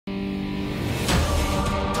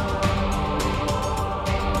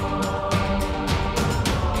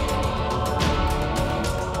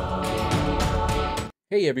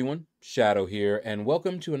Hey everyone, Shaedow here, and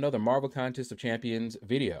welcome to another Marvel Contest of Champions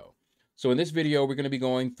video. So in this video, we're going to be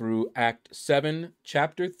going through Act 7,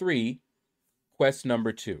 Chapter 3, Quest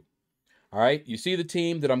number 2. All right, you see the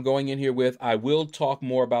team that I'm going in here with. I will talk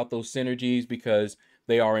more about those synergies because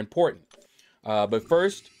they are important. But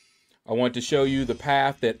first, I want to show you the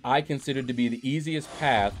path that I consider to be the easiest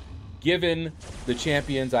path given the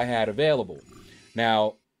champions I had available.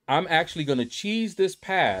 Now, I'm actually going to cheese this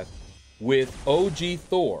path with OG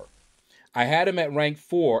Thor. I had him at rank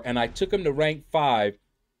 4 and I took him to rank 5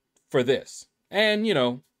 for this. And, you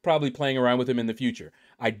know, probably playing around with him in the future.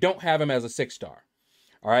 I don't have him as a 6-star.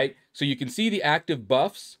 All right, so you can see the active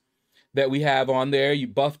buffs that we have on there. You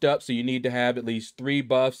buffed up, so you need to have at least 3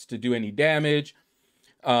 buffs to do any damage.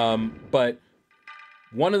 But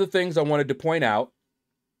one of the things I wanted to point out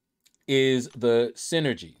is the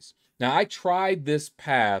synergies. Now, I tried this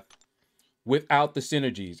path without the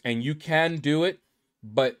synergies, and you can do it,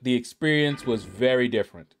 but the experience was very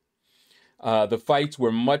different. The fights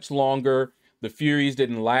were much longer. The Furies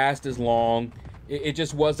didn't last as long. It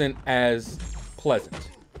just wasn't as pleasant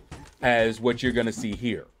as what you're going to see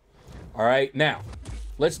here. All right, now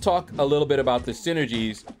let's talk a little bit about the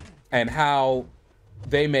synergies and how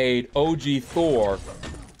they made OG Thor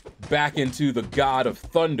back into the god of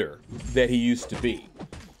thunder that he used to be.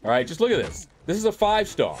 All right, just look at this. This is a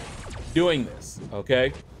 5-star doing this,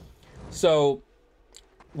 okay? So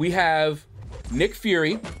we have Nick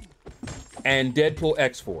Fury and Deadpool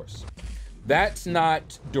X-Force. That's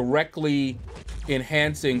not directly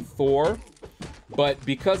enhancing Thor, but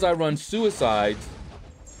because I run Suicides,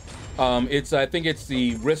 I think it's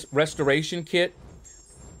the restoration kit.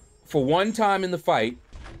 For one time in the fight,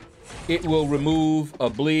 it will remove a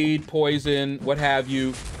bleed, poison, what have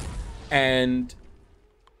you, and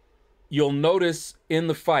you'll notice in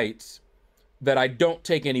the fights that I don't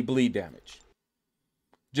take any bleed damage.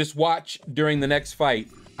 Just watch during the next fight.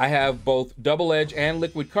 I have both Double Edge and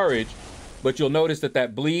Liquid Courage, but you'll notice that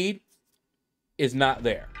that bleed is not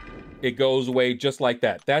there. It goes away just like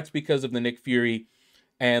that. That's because of the Nick Fury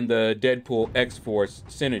and the Deadpool X-Force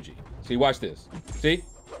synergy. See, watch this. See?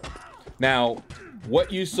 Now,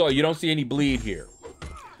 what you saw, you don't see any bleed here.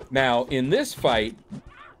 Now, in this fight,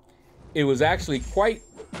 it was actually quite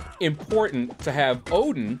important to have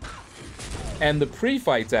Odin and the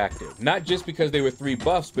pre-fights active. Not just because they were 3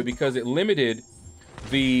 buffs, but because it limited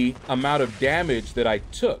the amount of damage that I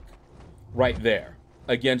took right there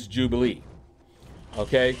against Jubilee.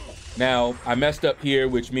 Okay? Now, I messed up here,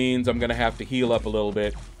 which means I'm going to have to heal up a little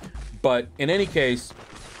bit. But in any case,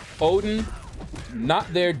 Odin,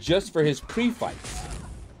 not there just for his pre-fights.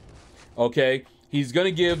 Okay? He's going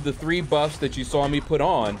to give the 3 buffs that you saw me put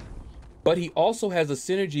on, but he also has a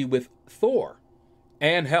synergy with Thor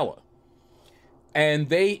and Hela. And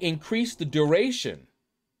they increase the duration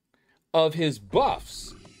of his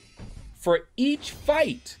buffs for each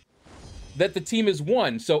fight that the team has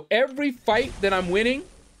won. So every fight that I'm winning,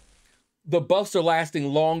 the buffs are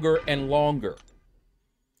lasting longer and longer.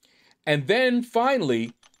 And then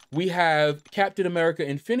finally, we have Captain America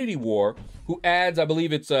Infinity War, who adds, I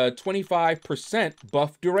believe it's a 25%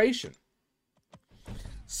 buff duration.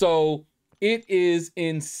 So it is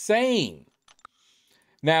insane.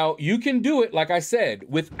 Now, you can do it, like I said,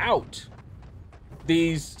 without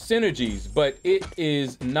these synergies, but it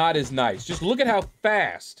is not as nice. Just look at how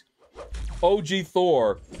fast OG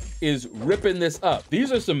Thor is ripping this up.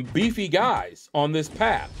 These are some beefy guys on this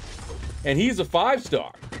path, and he's a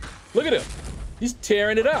 5-star. Look at him. He's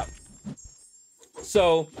tearing it up.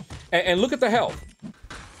 So, and look at the health.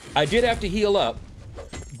 I did have to heal up,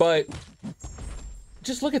 but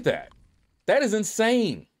just look at that. That is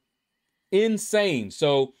insane. Insane.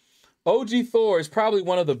 So OG Thor is probably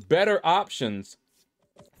one of the better options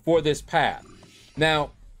for this path.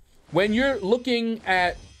 Now, when you're looking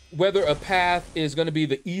at whether a path is going to be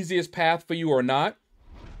the easiest path for you or not,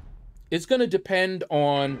 it's going to depend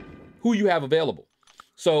on who you have available.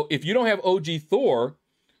 So if you don't have OG Thor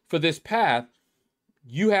for this path,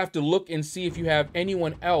 you have to look and see if you have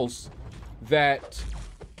anyone else that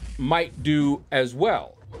might do as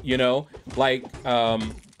well. You know, like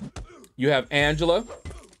you have Angela,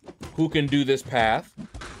 who can do this path.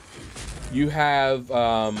 You have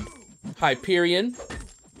Hyperion,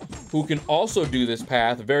 who can also do this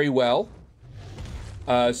path very well.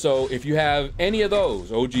 So if you have any of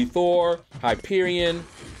those, OG Thor, Hyperion,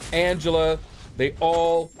 Angela, they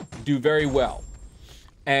all do very well.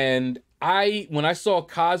 And when I saw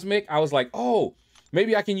Cosmic, I was like, oh,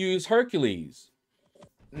 maybe I can use Hercules.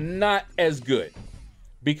 Not as good,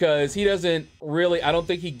 because he doesn't really, I don't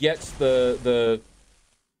think he gets the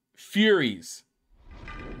Furies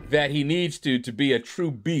that he needs to be a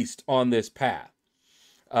true beast on this path.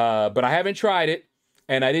 But I haven't tried it,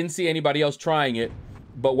 and I didn't see anybody else trying it.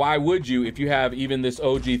 But why would you if you have even this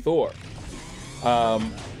OG Thor?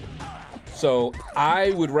 So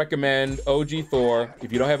I would recommend OG Thor.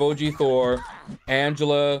 If you don't have OG Thor,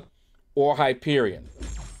 Angela, or Hyperion.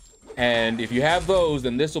 And if you have those,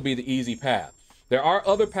 then this will be the easy path. There are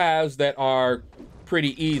other paths that are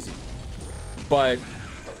pretty easy, but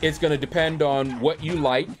it's going to depend on what you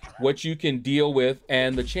like, what you can deal with,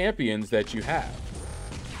 and the champions that you have.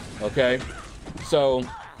 Okay? So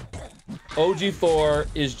OG Thor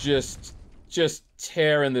is just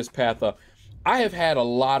tearing this path up. I have had a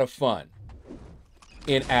lot of fun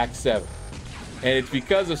in Act 7, and it's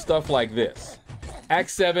because of stuff like this. Act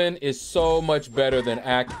 7 is so much better than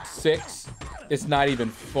Act 6. It's not even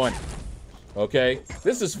funny. Okay?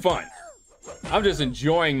 This is fun. I'm just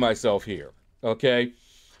enjoying myself here. Okay?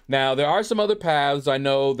 Now, there are some other paths I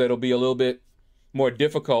know that'll be a little bit more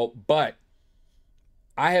difficult, but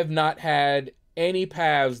I have not had any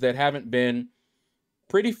paths that haven't been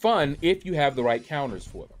pretty fun if you have the right counters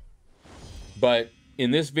for them. But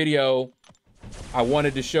in this video, I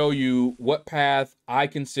wanted to show you what path I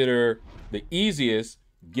consider the easiest,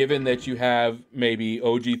 given that you have maybe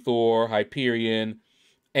OG Thor, Hyperion,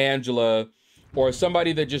 Angela, or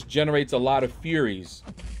somebody that just generates a lot of Furies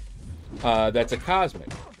that's a cosmic.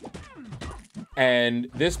 And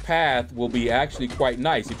this path will be actually quite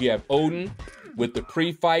nice. If you have Odin with the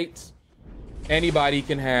pre-fights, anybody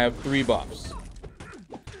can have 3 buffs.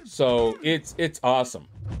 So it's awesome.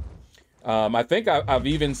 I think I've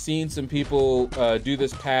even seen some people do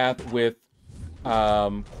this path with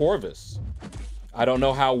Corvus. I don't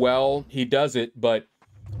know how well he does it, but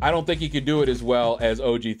I don't think he could do it as well as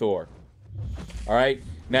OG Thor. All right.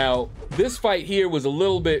 Now, this fight here was a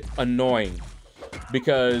little bit annoying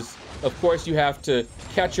because, of course, you have to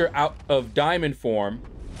catch her out of diamond form,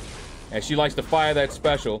 and she likes to fire that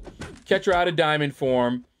special. Catch her out of diamond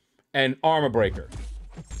form and armor break her.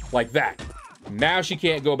 Like that. Now she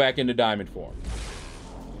can't go back into diamond form.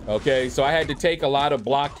 Okay, so I had to take a lot of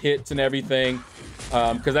blocked hits and everything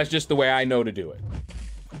because that's just the way I know to do it.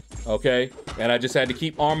 Okay, and I just had to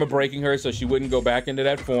keep armor breaking her so she wouldn't go back into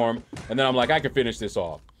that form. And then I'm like, I can finish this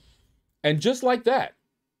off. And just like that,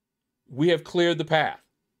 we have cleared the path.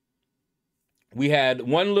 We had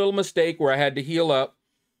one little mistake where I had to heal up,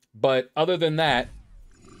 but other than that,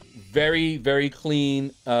 very, very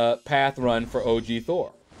clean path run for OG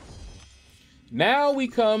Thor. Now we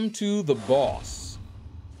come to the boss.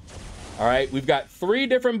 All right, we've got 3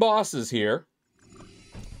 different bosses here,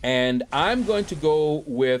 and I'm going to go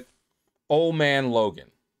with Old Man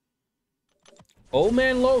Logan. Old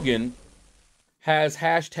Man Logan has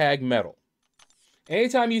hashtag metal.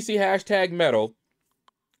 Anytime you see hashtag metal,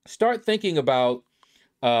 start thinking about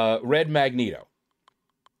Red Magneto.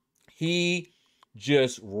 He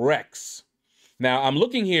just wrecks. Now, I'm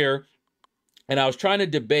looking here, and I was trying to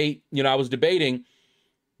debate, I was debating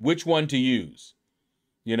which one to use.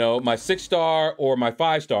 My 6-star or my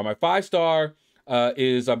 5-star. My 5-star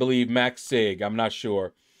is, I believe, Max Sig. I'm not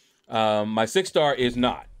sure. My 6-star is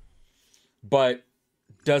not. But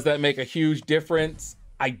does that make a huge difference?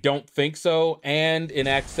 I don't think so. And in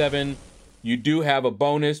Act 7, you do have a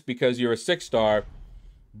bonus because you're a 6-star.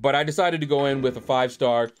 But I decided to go in with a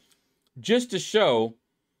 5-star just to show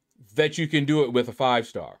that you can do it with a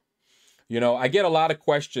 5-star. I get a lot of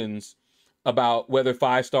questions about whether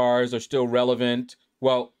 5 stars are still relevant.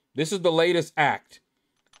 Well, this is the latest act,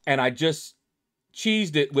 and I just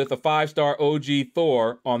cheesed it with a 5-star OG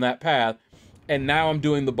Thor on that path, and now I'm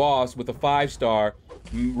doing the boss with a 5-star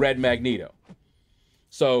Red Magneto.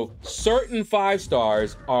 So certain 5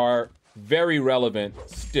 stars are very relevant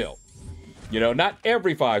still. Not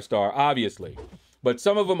every 5-star, obviously, but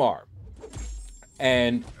some of them are.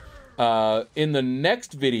 And in the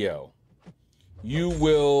next video, you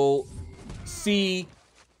will see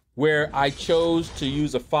where I chose to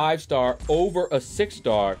use a 5-star over a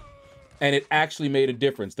 6-star, and it actually made a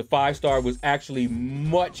difference. The 5-star was actually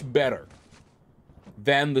much better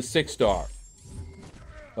than the 6-star,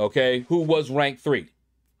 okay, who was rank 3,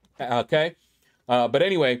 okay? But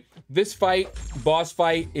anyway, this boss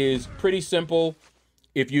fight, is pretty simple.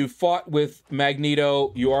 If you fought with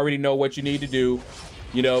Magneto, you already know what you need to do.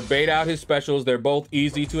 Bait out his specials. They're both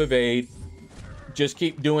easy to evade. Just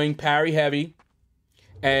keep doing parry heavy.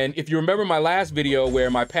 And if you remember my last video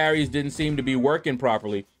where my parries didn't seem to be working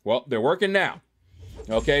properly, well, they're working now.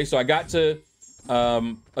 Okay, so I got to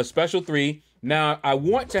a special 3. Now, I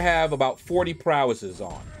want to have about 40 prowesses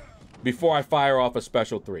on before I fire off a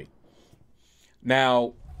special 3.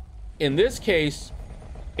 Now, in this case,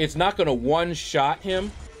 it's not going to one-shot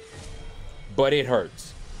him. but it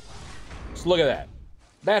hurts. Just look at that.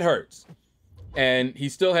 That hurts. And he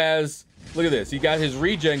still has, look at this. He got his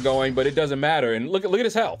regen going, but it doesn't matter. And look at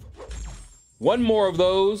his health. One more of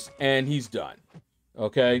those, and he's done.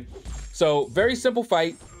 Okay? So, very simple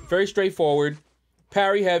fight. Very straightforward.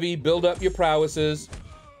 Parry heavy, build up your prowesses,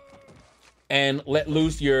 and let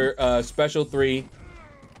loose your special 3.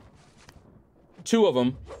 2 of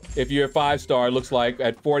them, if you're a 5-star, looks like,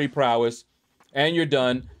 at 40 prowess, and you're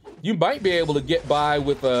done. You might be able to get by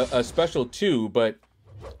with a special 2, but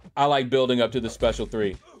I like building up to the special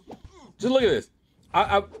 3. Just look at this.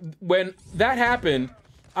 When that happened,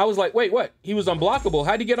 I was like, wait, what? He was unblockable.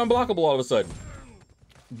 How'd he get unblockable all of a sudden?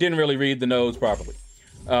 Didn't really read the nodes properly.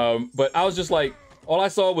 But I was just like, all I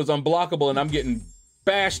saw was unblockable, and I'm getting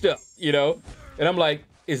bashed up, you know? And I'm like,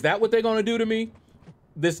 is that what they're going to do to me?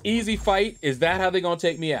 This easy fight, is that how they're going to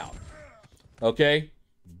take me out? Okay?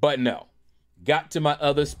 But no. Got to my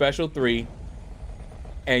other special 3,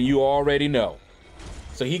 and you already know.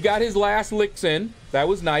 So he got his last licks in. That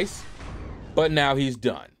was nice. But now he's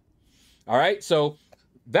done. All right? So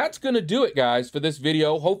that's going to do it, guys, for this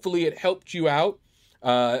video. Hopefully it helped you out.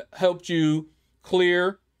 Helped you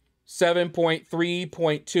clear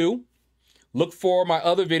 7.3.2. Look for my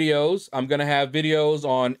other videos. I'm going to have videos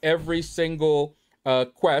on every single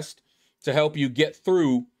quest to help you get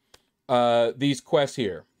through these quests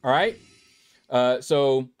here. All right?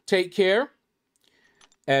 So take care.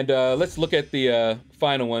 And let's look at the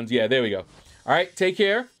final ones. Yeah, there we go. All right, take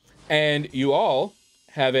care. And you all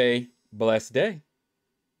have a blessed day.